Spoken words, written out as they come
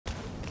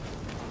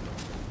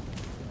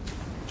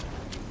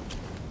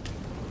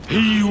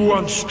He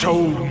once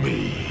told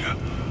me,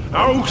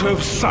 out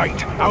of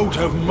sight, out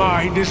of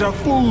mind is a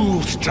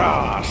fool's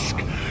task.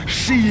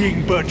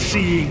 Seeing but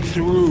seeing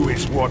through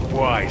is what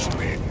wise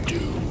men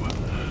do.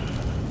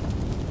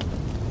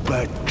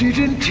 But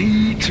didn't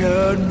he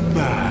turn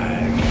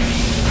mad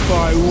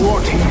by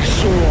what he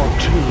saw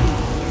too?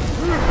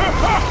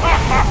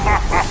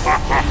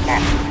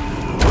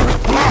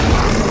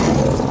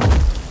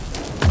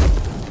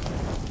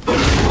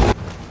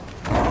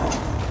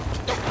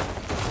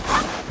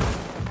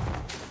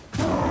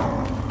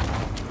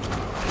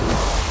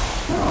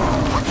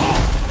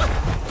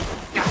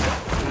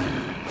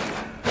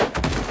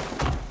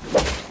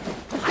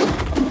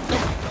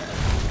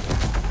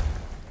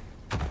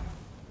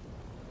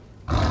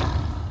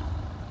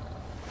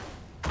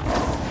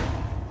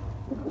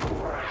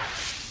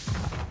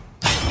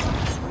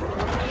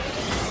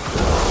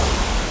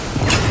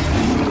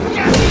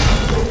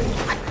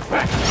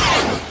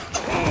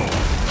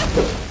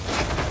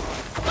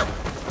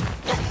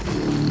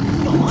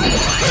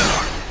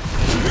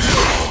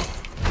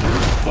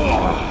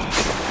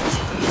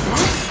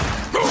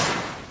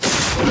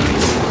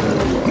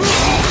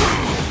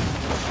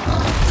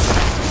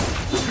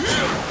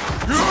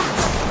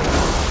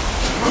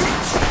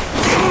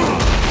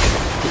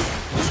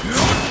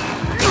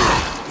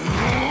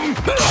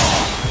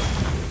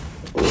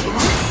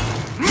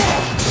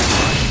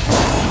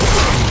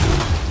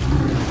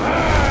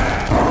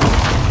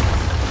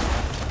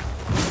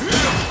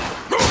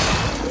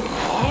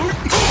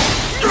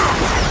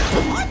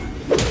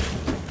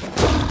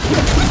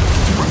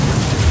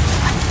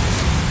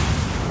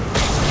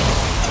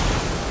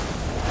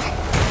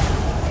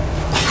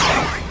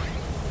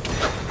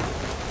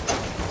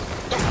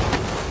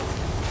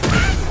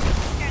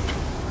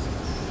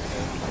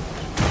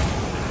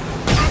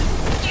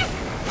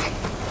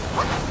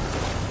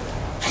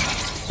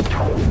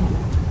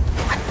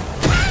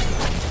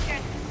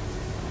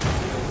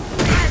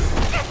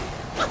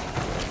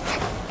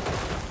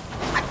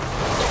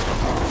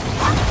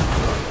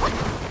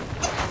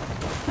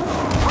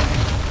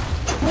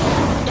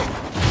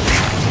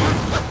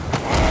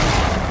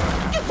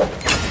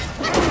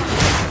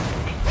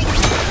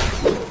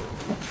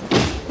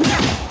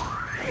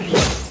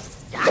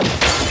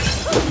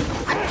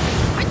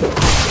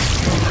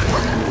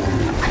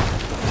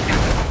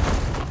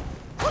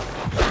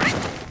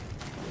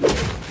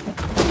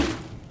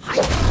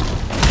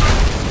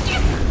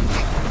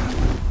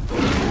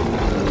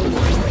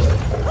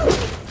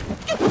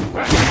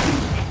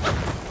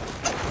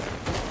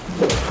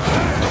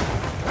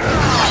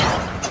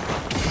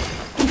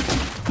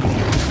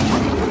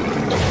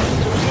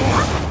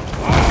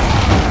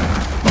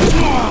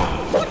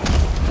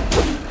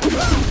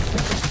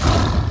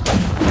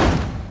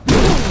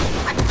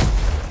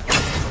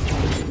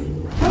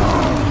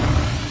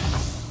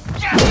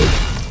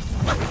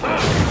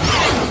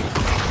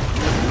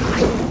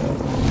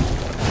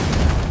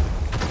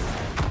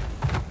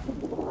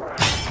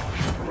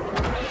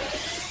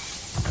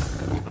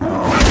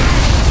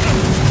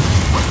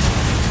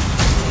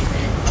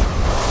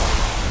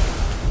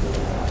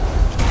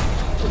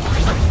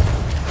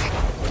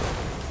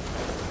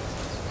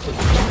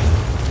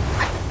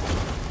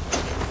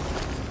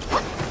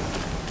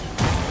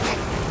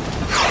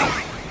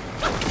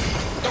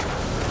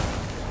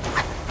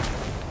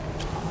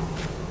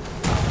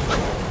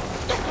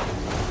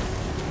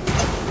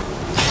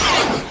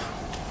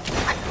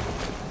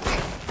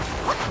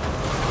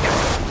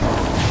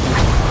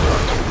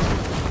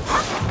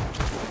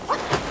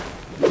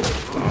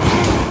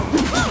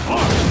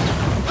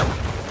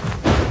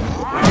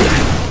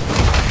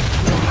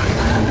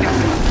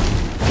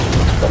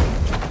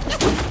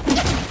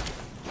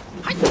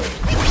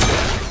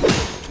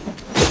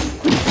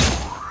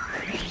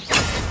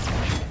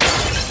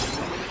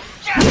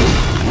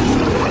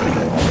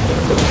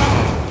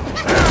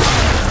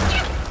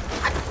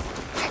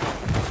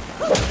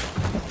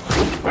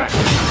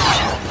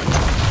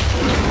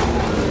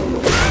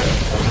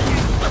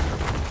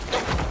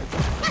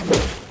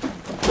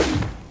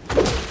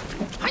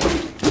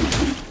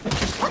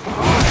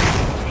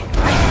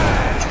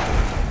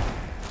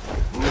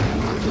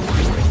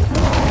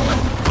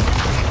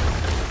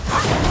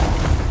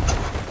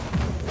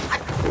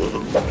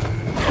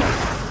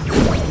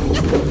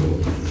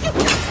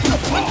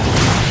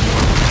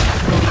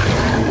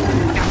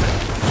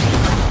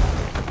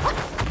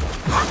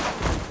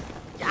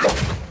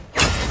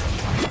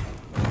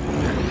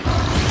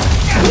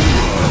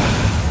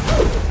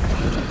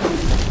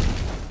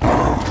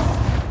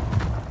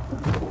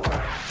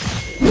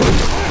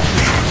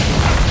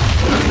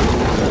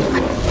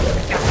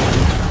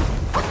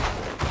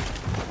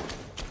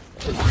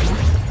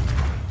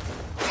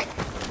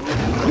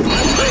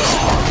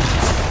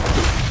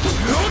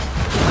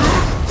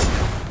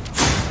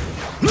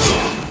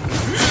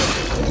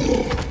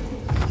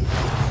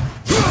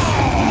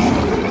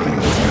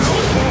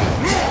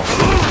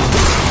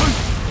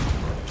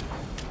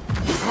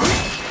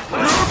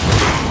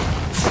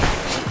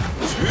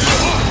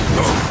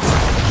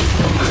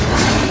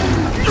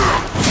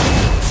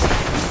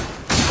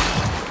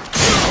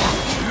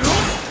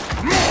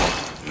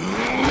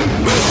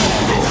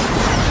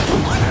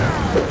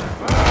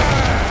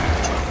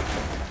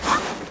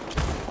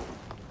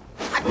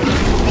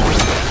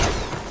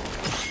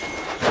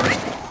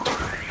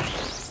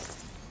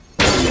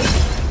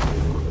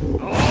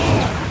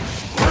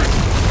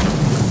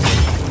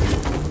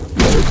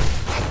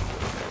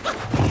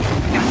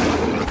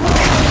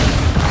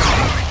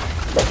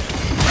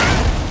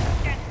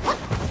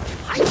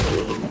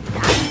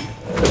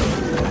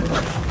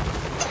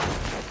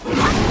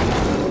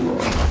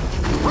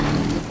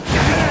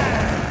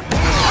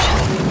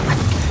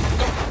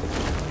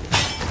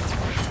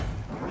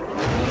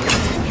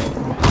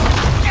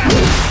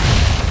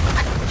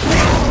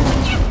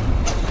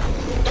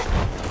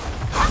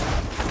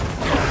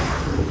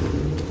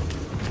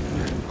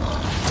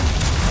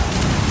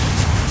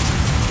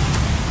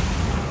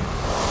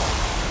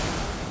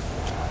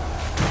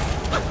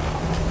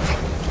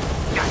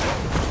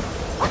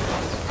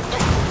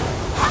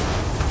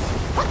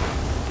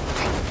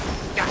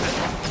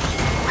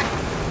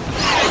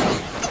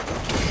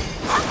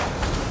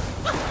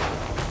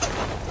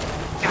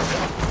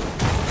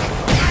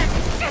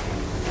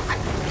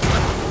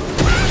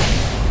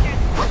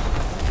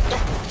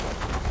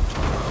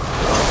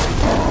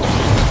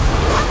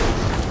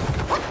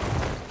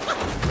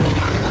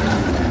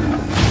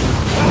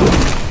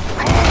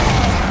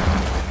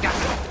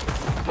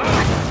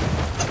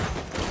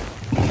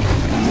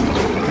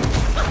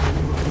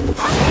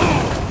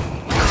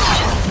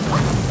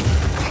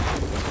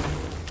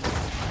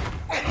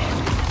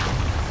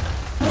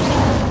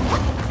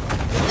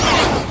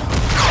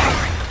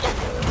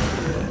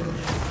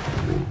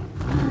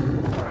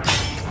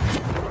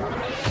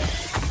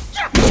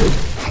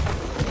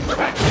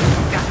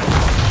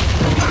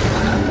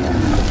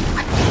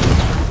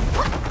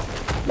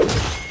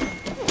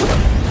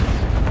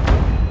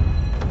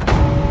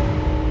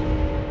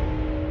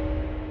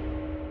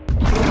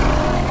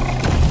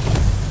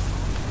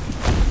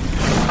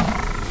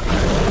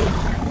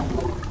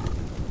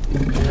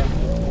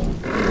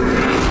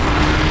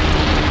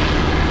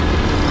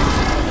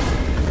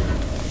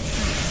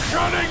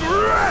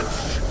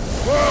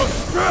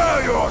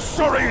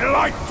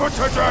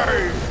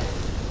 today!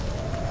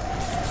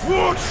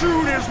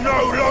 Fortune is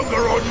no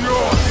longer on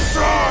your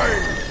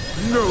side!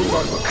 No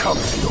one will come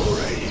to your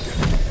aid.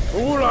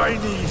 All I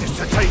need is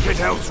to take it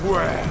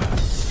elsewhere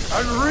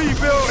and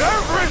rebuild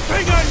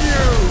everything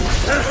anew!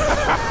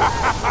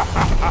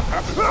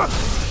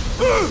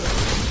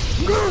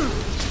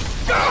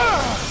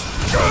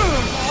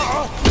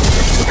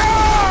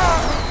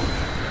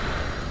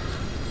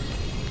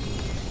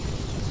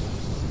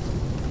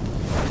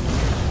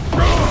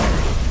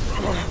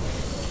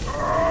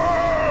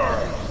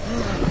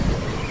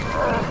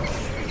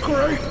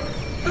 Great!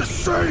 The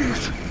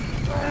sage!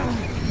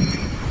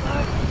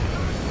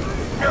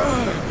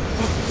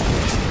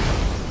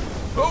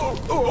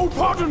 Oh,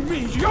 pardon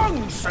me,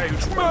 young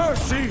sage!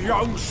 Mercy,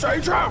 young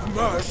sage, have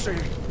mercy!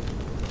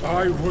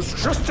 I was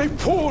just a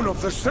pawn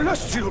of the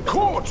Celestial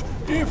Court.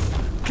 If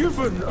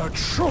given a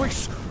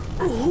choice,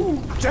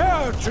 who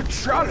dared to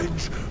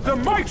challenge the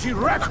mighty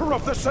wrecker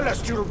of the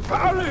Celestial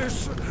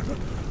Palace?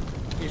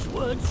 His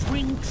words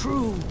ring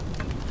true.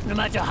 No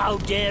matter how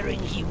daring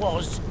he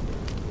was,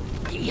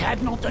 he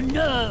had not the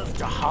nerve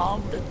to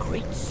harm the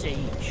great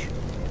sage.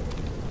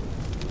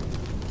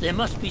 There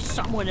must be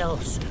someone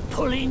else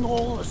pulling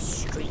all the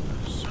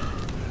strings.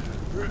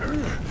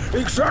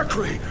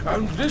 Exactly,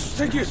 and this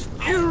thing is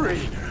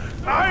eerie.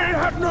 I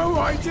had no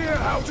idea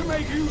how to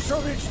make use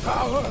of its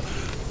power.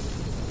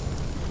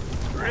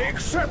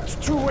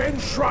 Except to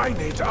enshrine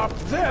it up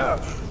there,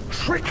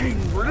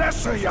 tricking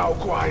lesser Yao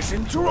Guais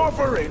into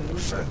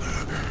offerings.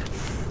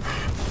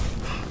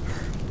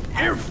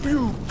 If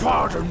you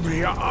pardon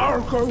me,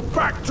 I'll go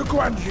back to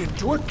Guanyin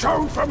to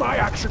atone for my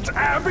actions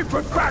and be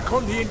put back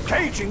on the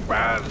engaging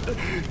band.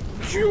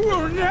 You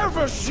will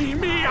never see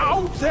me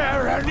out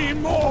there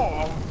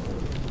anymore.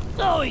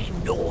 Oh,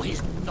 ignore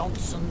his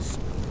nonsense.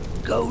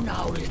 Go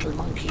now, little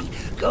monkey.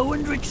 Go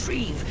and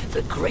retrieve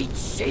the great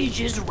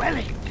sage's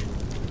relic.